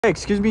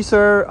Excuse me,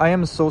 sir. I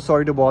am so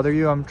sorry to bother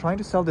you. I'm trying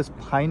to sell this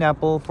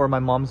pineapple for my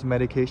mom's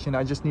medication.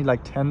 I just need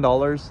like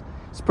 $10.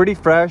 It's pretty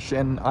fresh,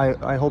 and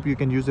I hope you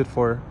can use it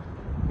for,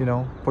 you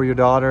know, for your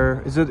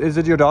daughter. Is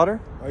it your daughter?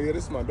 Oh yeah,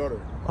 this is my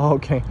daughter. Oh,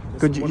 okay.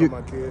 This is one of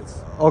my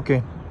kids.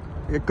 Okay.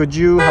 Could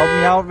you help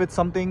me out with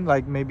something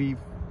like maybe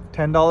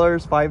 $10,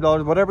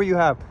 $5, whatever you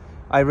have?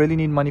 I really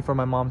need money for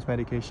my mom's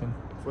medication.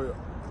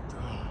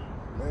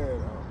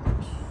 Man.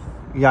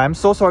 Yeah, I'm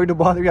so sorry to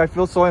bother you. I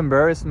feel so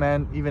embarrassed,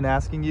 man, even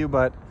asking you,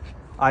 but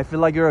I feel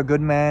like you're a good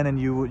man and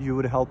you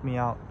would help me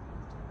out.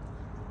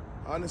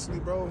 Honestly,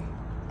 bro,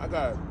 I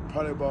got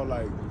probably about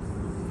like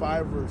 $5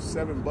 or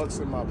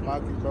 $7 in my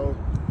pocket, bro.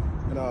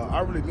 And I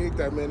really need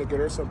that, man, to get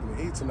her something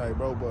to eat tonight,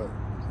 bro. But,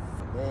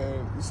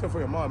 man, you said for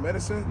your mom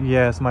medicine?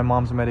 Yes, my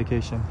mom's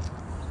medication.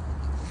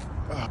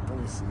 Let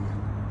me see.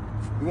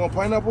 You want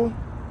pineapple?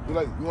 You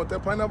want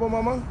that pineapple,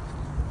 mama?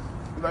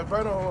 You like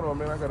pineapple? Hold on,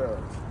 man. I gotta...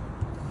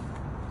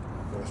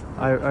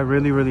 I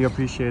really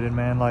appreciate it,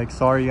 man. Like,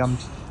 sorry,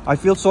 I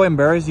feel so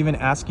embarrassed even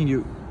asking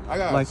you. I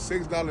got like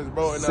 $6,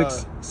 bro. And,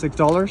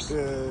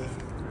 $6?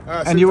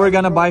 Yeah. And you were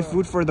gonna buy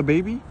food for the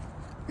baby?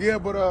 Yeah,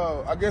 but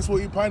I guess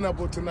we'll eat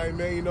pineapple tonight,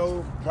 man. You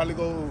know, probably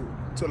go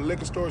to the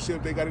liquor store, see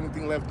if they got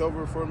anything left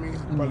over for me.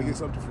 Probably get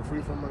something for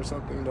free from her or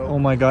something, you know. Oh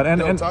my God.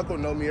 And Taco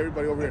know me.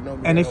 Everybody over here know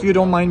me. And if you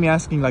don't mind me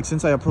asking, like,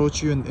 since I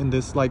approached you in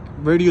this, like,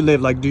 where do you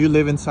live? Like, do you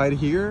live inside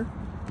here?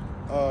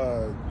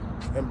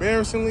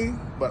 Embarrassingly,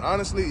 but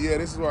honestly, yeah,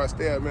 this is where I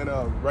stay at, man,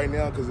 right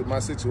now, because of my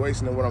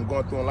situation and what I'm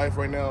going through in life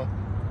right now.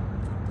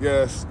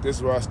 Yes, this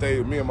is where I stay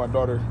with me and my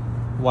daughter.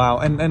 Wow.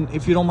 And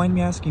if you don't mind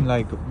me asking,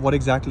 like, what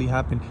exactly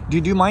happened? Do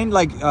you mind,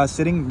 like,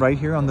 sitting right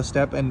here on the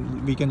step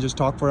and we can just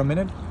talk for a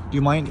minute? Do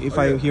you mind if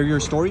I hear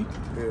your story?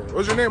 Yeah.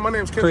 What's your name? My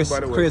name's Chris,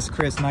 by the way.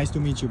 Chris, nice to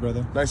meet you,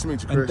 brother. Nice to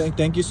meet you, Chris. And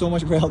thank you so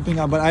much for helping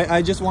out. But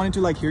I just wanted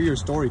to, like, hear your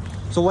story.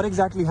 So what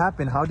exactly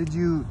happened? How did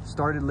you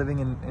started living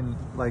in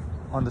like,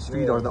 on the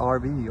street or the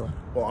RV? Or?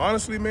 Well,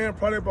 honestly, man,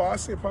 probably about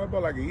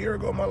like a year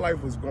ago, my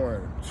life was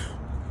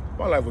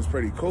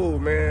pretty cool,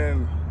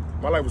 man.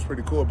 My life was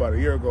pretty cool about a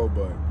year ago,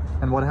 but...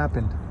 And what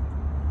happened?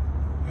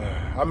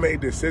 I made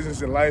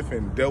decisions in life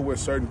and dealt with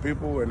certain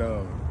people and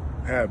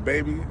had a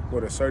baby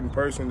with a certain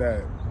person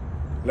that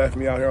left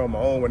me out here on my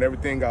own when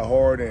everything got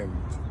hard and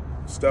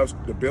stuff,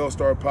 the bills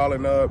started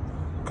piling up.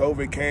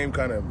 COVID came,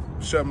 kind of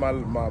shut my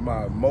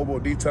mobile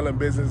detailing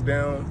business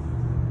down.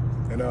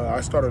 And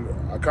I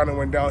kind of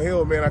went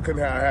downhill, man.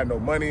 I had no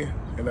money.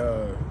 And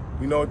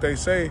you know what they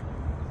say,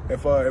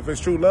 if it's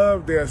true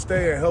love, they'll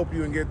stay and help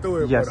you and get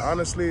through it. Yes. But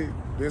honestly,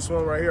 this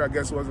one right here, I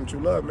guess wasn't true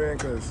love, man.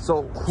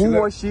 So who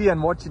was she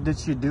and what did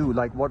she do?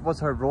 Like, what was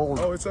her role?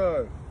 Oh, it's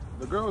the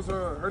girl's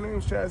her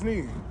name's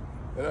Chasney,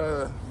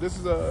 and this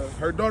is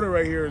her daughter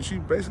right here, and she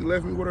basically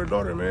left me with her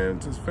daughter, man,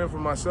 to fend for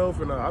myself.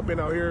 And I've been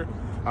out here.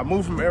 I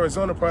moved from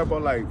Arizona probably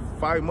about like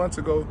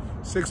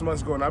 6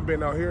 months ago, and I've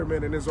been out here,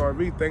 man, in this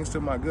RV thanks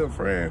to my good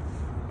friend.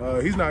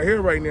 He's not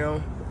here right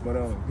now. But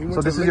he went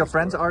so this is your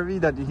friend's RV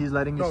that he's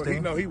letting you stay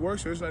in? No, he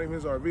works here. It's not even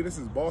his RV. This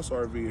is boss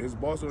RV. His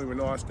boss don't even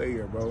know I stay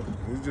here, bro.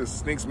 He just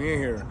sneaks me in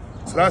here.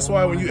 So that's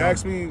why when you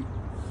ask me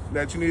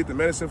that you need the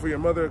medicine for your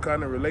mother,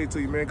 kind of relate to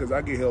you, man, because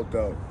I get helped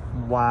out.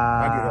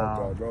 Wow. I get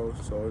helped out, bro.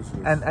 So it's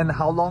just... And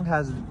how long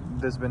has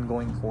this been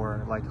going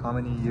for? Like, how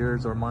many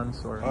years or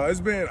months? Or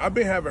I've been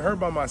having her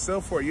by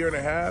myself for a year and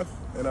a half.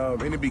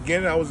 And in the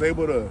beginning,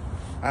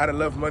 I had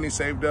enough money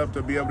saved up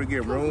to be able to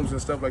get rooms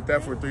and stuff like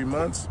that for 3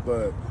 months.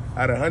 But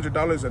at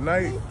 $100 a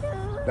night,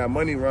 that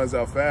money runs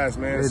out fast,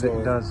 man. It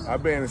does.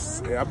 I've been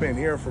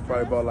here for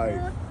probably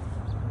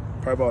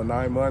about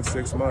 9 months,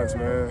 6 months,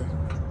 man.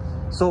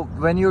 So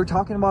when you were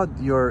talking about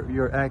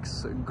your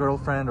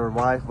ex-girlfriend or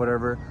wife,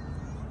 whatever,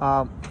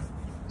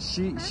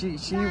 she was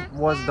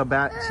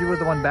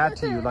the one bad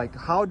to you. Like,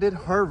 how did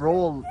her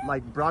role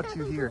like brought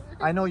you here?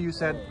 I know you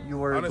said you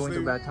were going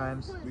through bad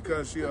times.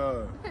 Because she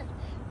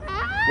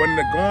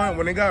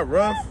when it got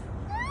rough,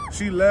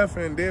 she left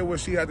and did what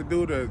she had to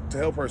do to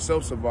help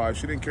herself survive.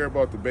 She didn't care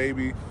about the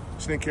baby.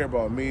 She didn't care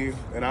about me.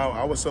 And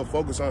I was so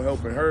focused on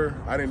helping her,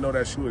 I didn't know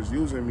that she was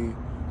using me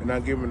and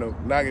not giving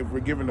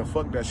a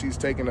fuck that she's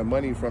taking the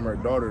money from her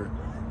daughter.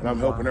 And I'm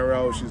helping her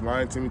out. She's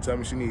lying to me, telling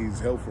me she needs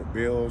help for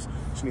bills.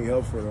 She needs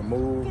help for the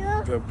move,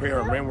 to pay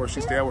her rent where she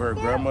stayed with her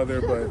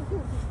grandmother. But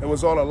it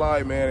was all a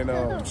lie, man.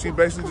 And she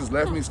basically just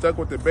left me stuck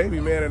with the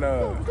baby, man. And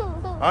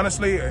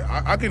honestly,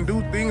 I can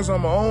do things on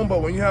my own,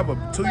 but when you have a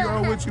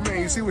 2-year-old with you,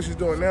 man, you see what she's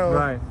doing now.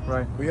 Right.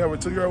 When you have a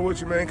 2-year-old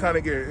with you, man,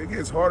 it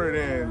gets harder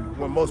than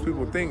what most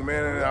people think,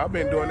 man. And I've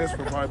been doing this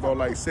for probably about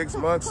like 6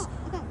 months.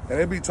 And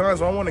there'd be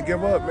times when I want to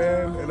give up,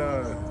 man.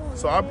 And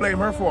so I blame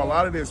her for a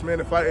lot of this, man.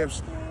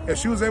 If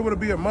she was able to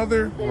be a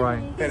mother,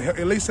 right, and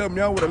at least help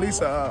me out with at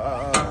least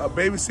a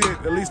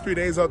babysit at least 3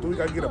 days out the week,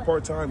 I could get a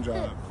part-time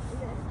job.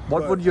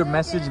 What would your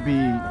message be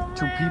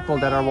to people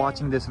that are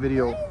watching this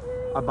video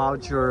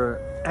about your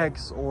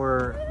ex,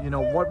 or you know,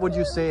 what would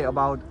you say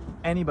about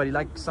anybody,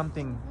 like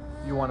something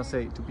you want to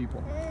say to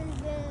people?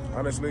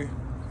 Honestly,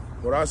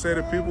 what I say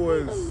to people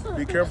is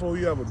be careful who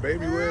you have a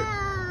baby with,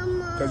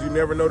 because you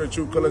never know the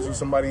true colors of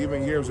somebody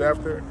even years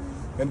after.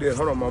 And then,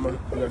 hold on, mama.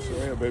 I got you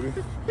right here, baby.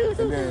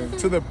 And then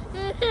to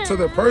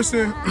the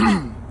person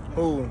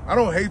who, I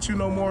don't hate you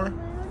no more.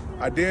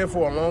 I did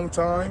for a long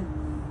time.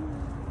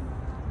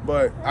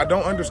 But I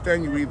don't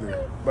understand you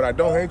either. But I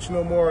don't hate you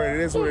no more. It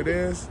is what it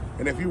is.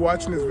 And if you're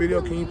watching this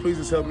video, can you please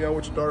just help me out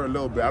with your daughter a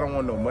little bit? I don't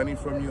want no money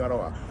from you.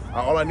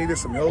 All I need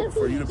is some help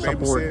for you to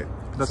babysit.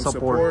 The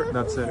support.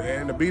 That's it.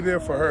 And to be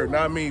there for her,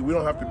 not me. We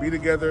don't have to be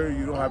together.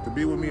 You don't have to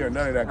be with me or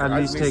none of that. At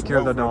least take care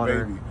of the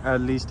daughter. At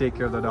least take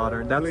care of the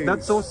daughter.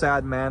 That's so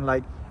sad, man.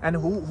 Like, and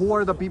who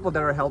are the people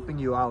that are helping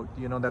you out?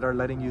 You know, that are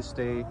letting you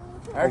stay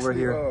over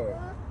here.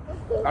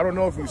 I don't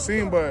know if you've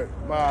seen, but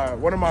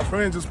one of my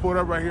friends just pulled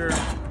up right here,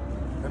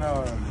 and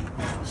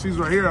she's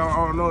right here.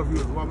 I don't know if you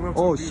was walking up.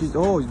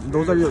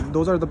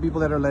 Those are the people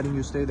that are letting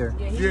you stay there.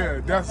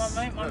 Yeah, that's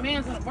my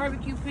man's on a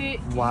barbecue pit.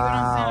 Wow. You know what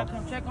I'm saying? I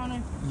come check on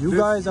him. You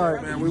guys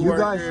are, man,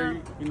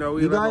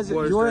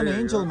 you're an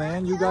angel,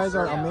 man. You guys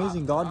are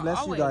amazing. God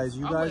bless you guys.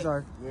 You guys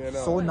are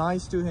so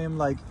nice to him,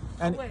 like,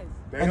 and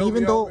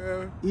even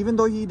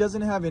though he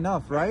doesn't have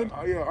enough, right?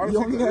 He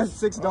only has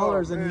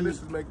 $6, and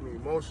this is making me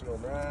emotional,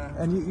 man.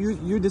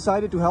 And you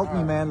decided to help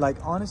me, man. Like,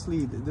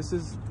 honestly, this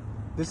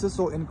is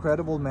so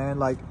incredible, man.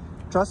 Like,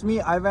 trust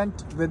me, I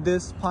went with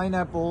this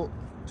pineapple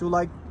to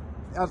like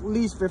at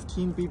least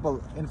 15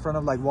 people in front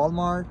of like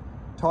Walmart,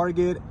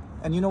 Target,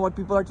 and you know what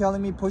people are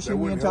telling me,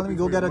 pushing me and telling me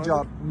go get a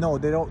job. No,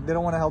 they don't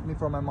want to help me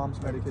for my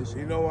mom's medication.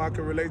 You know, I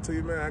can relate to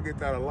you, man. I get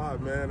that a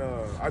lot, man.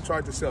 I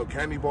tried to sell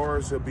candy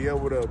bars to be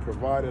able to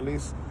provide at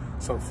least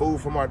some food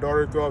for my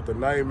daughter throughout the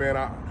night, man.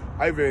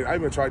 I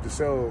even tried to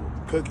sell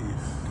cookies.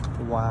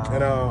 Wow.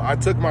 And I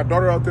took my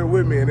daughter out there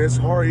with me, and it's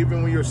hard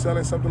even when you're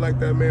selling something like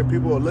that, man.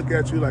 People will look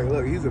at you like,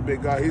 look, he's a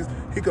big guy.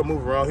 He could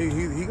move around.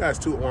 He has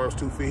 2 arms,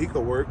 2 feet. He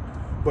could work.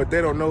 But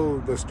they don't know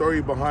the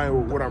story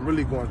behind what I'm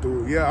really going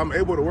through. Yeah, I'm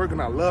able to work, and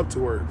I love to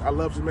work. I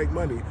love to make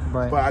money.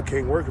 Right. But I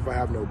can't work if I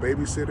have no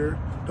babysitter.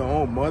 The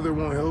own mother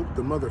won't help.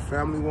 The mother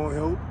family won't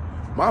help.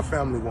 My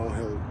family won't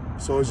help.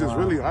 So it's just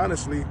really,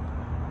 honestly,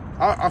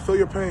 I feel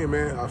your pain,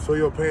 man. I feel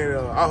your pain.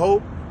 I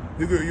hope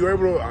you're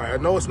able to, I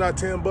know it's not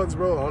 $10,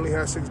 bro. I only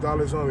have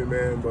 $6 on me,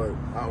 man. But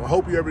I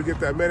hope you're able to get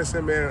that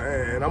medicine, man.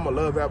 And I'm going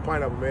to love that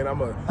pineapple, man. I'm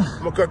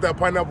gonna cut that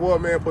pineapple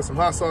up, man, put some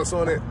hot sauce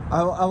on it.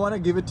 I want to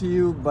give it to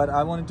you, but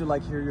I wanted to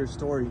like hear your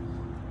story.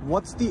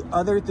 What's the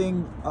other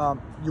thing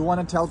you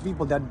want to tell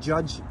people that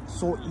judge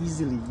so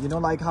easily? You know,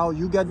 like how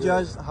you get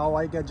judged, how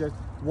I get judged.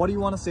 What do you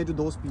want to say to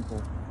those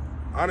people?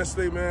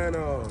 Honestly, man,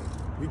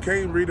 you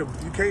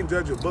can't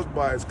judge a book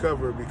by its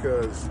cover,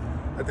 because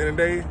at the end of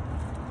the day,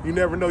 you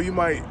never know. You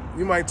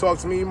might talk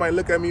to me. You might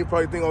look at me. You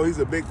probably think, oh, he's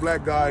a big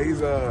black guy.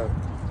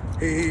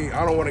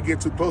 I don't want to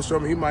get too close to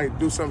him. He might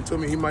do something to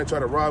me. He might try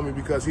to rob me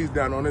because he's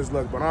down on his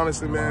luck. But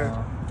honestly,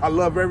 man, I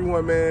love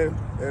everyone, man.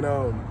 And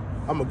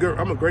I'm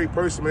a great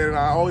person, man. And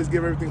I always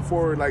give everything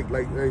forward. Like,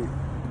 hey,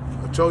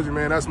 I told you,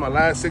 man. That's my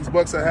last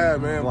 $6 I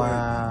have, man.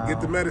 Wow. But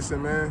get the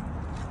medicine, man.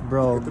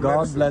 Bro,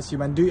 God bless you,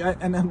 man.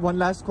 And then one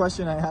last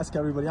question I ask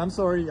everybody. I'm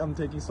sorry I'm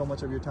taking so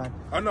much of your time.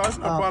 Oh, no, it's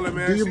no problem,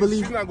 man.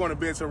 She's not going to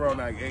bed till around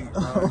like 8.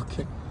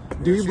 Okay.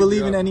 Do you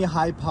believe in any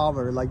high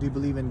power? Like, do you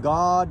believe in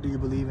God? Do you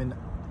believe in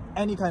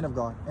any kind of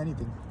God?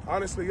 Anything?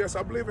 Honestly, yes,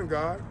 I believe in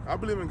God. I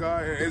believe in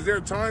God. And is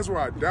there times where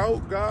I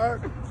doubt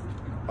God?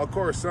 Of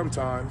course,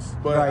 sometimes.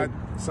 But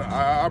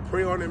I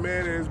pray on it,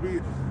 man.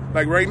 And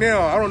like right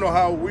now, I don't know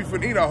how we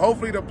finna eat.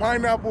 Hopefully the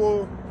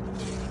pineapple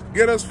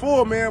get us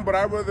full, man. But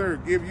I'd rather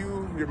give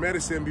you your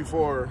medicine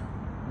before.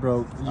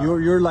 Bro,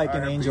 you're like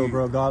an angel,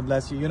 bro. God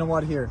bless you. You know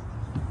what? Here,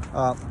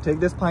 take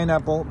this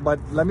pineapple. But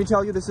let me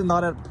tell you, this is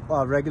not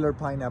a regular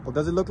pineapple.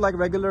 Does it look like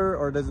regular,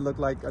 or does it look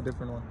like a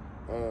different one?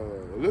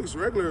 It looks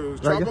regular.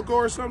 Tropical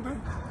or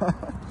something.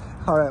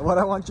 All right, what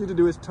I want you to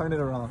do is turn it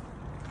around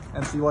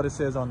and see what it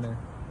says on there.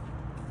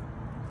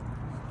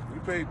 You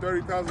paid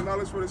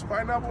 $30,000 for this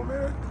pineapple,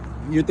 man?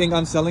 You think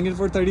I'm selling it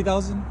for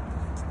 $30,000?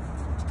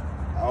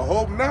 I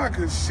hope not,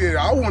 because shit,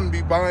 I wouldn't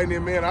be buying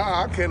it, man.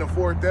 I can't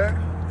afford that.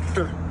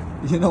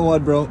 You know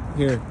what, bro?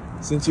 Here,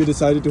 since you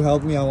decided to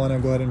help me, I want to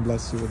go ahead and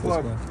bless you with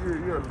this one.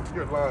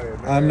 You're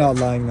lying, man. I'm not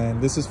lying, man.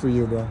 This is for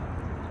you, bro.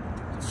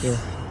 Here.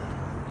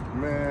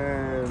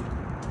 Man.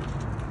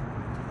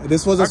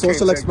 This was a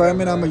social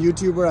experiment. I'm a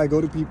YouTuber. I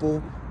go to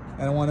people,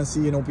 and I want to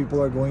see, you know,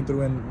 people are going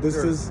through, and this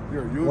is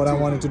what I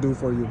wanted to do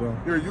for you, bro.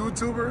 You're a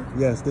YouTuber?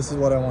 Yes, this is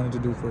what I wanted to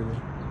do for you.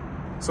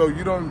 So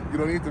you don't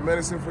need the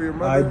medicine for your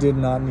mother? I did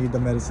not need the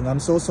medicine. I'm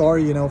so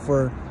sorry, you know,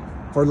 for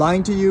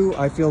lying to you.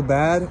 I feel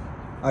bad.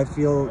 I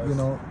feel, you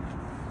know,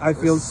 I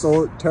feel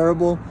so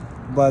terrible,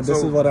 but this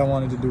is what I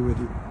wanted to do with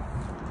you.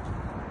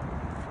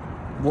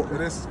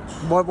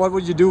 What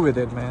would you do with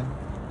it, man?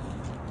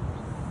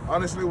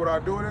 Honestly, what I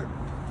do with it?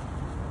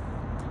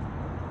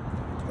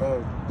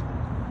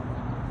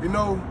 You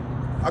know,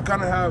 I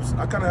kind of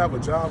have a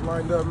job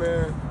lined up,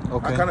 man.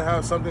 Okay. I kind of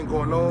have something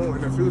going on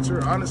in the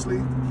future. Honestly,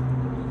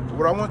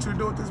 what I want you to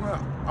do with this, man,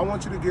 I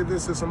want you to give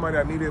this to somebody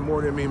that need it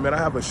more than me, man. I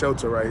have a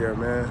shelter right here,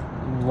 man.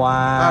 Wow.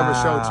 I have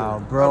a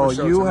shelter. Bro,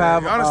 you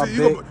have honestly,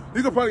 you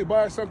could probably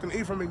buy something to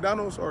eat from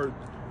McDonald's, or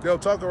Del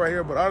Taco right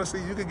here, but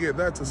honestly, you could give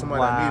that to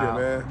somebody that need it,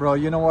 man. Bro,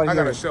 you know what? I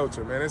got a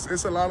shelter, man.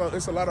 It's a lot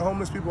of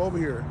homeless people over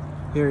here.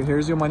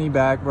 Here's your money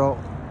back, bro.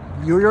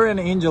 You're an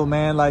angel,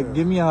 man. Like,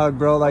 give me a hug,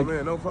 bro. Like, oh,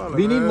 man, no problem,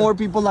 we need more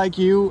people like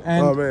you.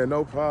 And oh man,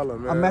 no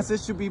problem, man. A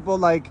message to people,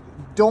 like,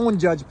 don't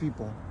judge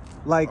people.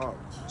 Like,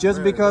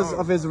 just because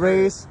of his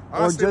race,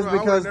 honestly, or just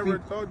because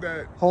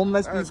that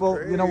homeless people,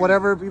 crazy. you know,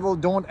 whatever, people,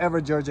 don't ever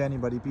judge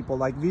anybody. People,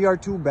 like, we are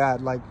too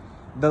bad. Like,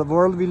 the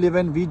world we live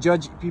in, we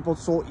judge people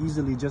so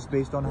easily just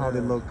based on how they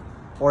look,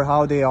 or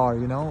how they are,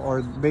 you know,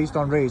 or based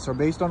on race, or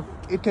based on,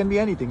 it can be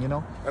anything, you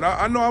know. And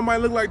I know I might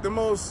look like the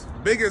most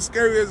biggest,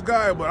 scariest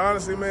guy, but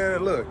honestly,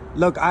 man,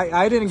 look,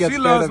 I didn't get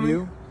scared of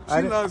you.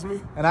 She loves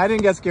me. And I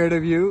didn't get scared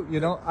of you,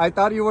 you know. I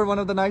thought you were one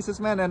of the nicest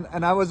men,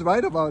 and I was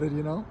right about it,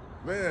 you know.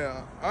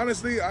 Man,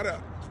 honestly, I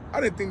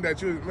didn't think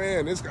that you,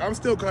 man, I'm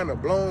still kind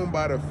of blown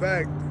by the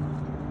fact,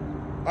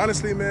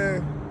 honestly,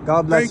 man.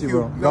 God bless you,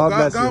 bro. No,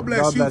 God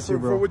bless you, you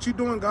for what you're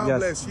doing. God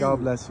bless you. God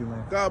bless you,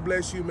 man. God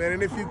bless you, man.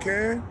 And if you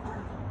can,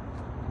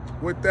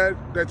 with that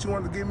you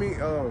want to give me,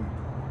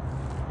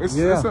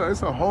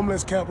 it's a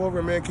homeless camp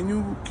over, man. Can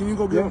you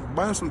go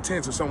buy him some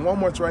tents or something?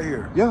 Walmart's right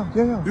here. Yeah.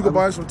 You can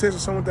buy some tents or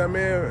something with that,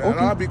 man. And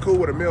I'll be cool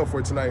with a meal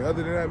for tonight.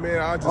 Other than that,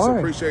 man, I just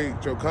appreciate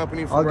your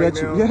company for right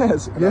now.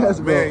 Yes,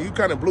 bro. Man, you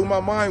kind of blew my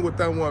mind with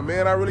that one,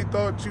 man. I really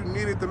thought you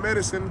needed the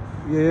medicine.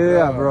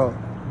 Yeah, bro.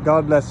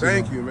 God bless you.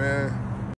 Thank you, man.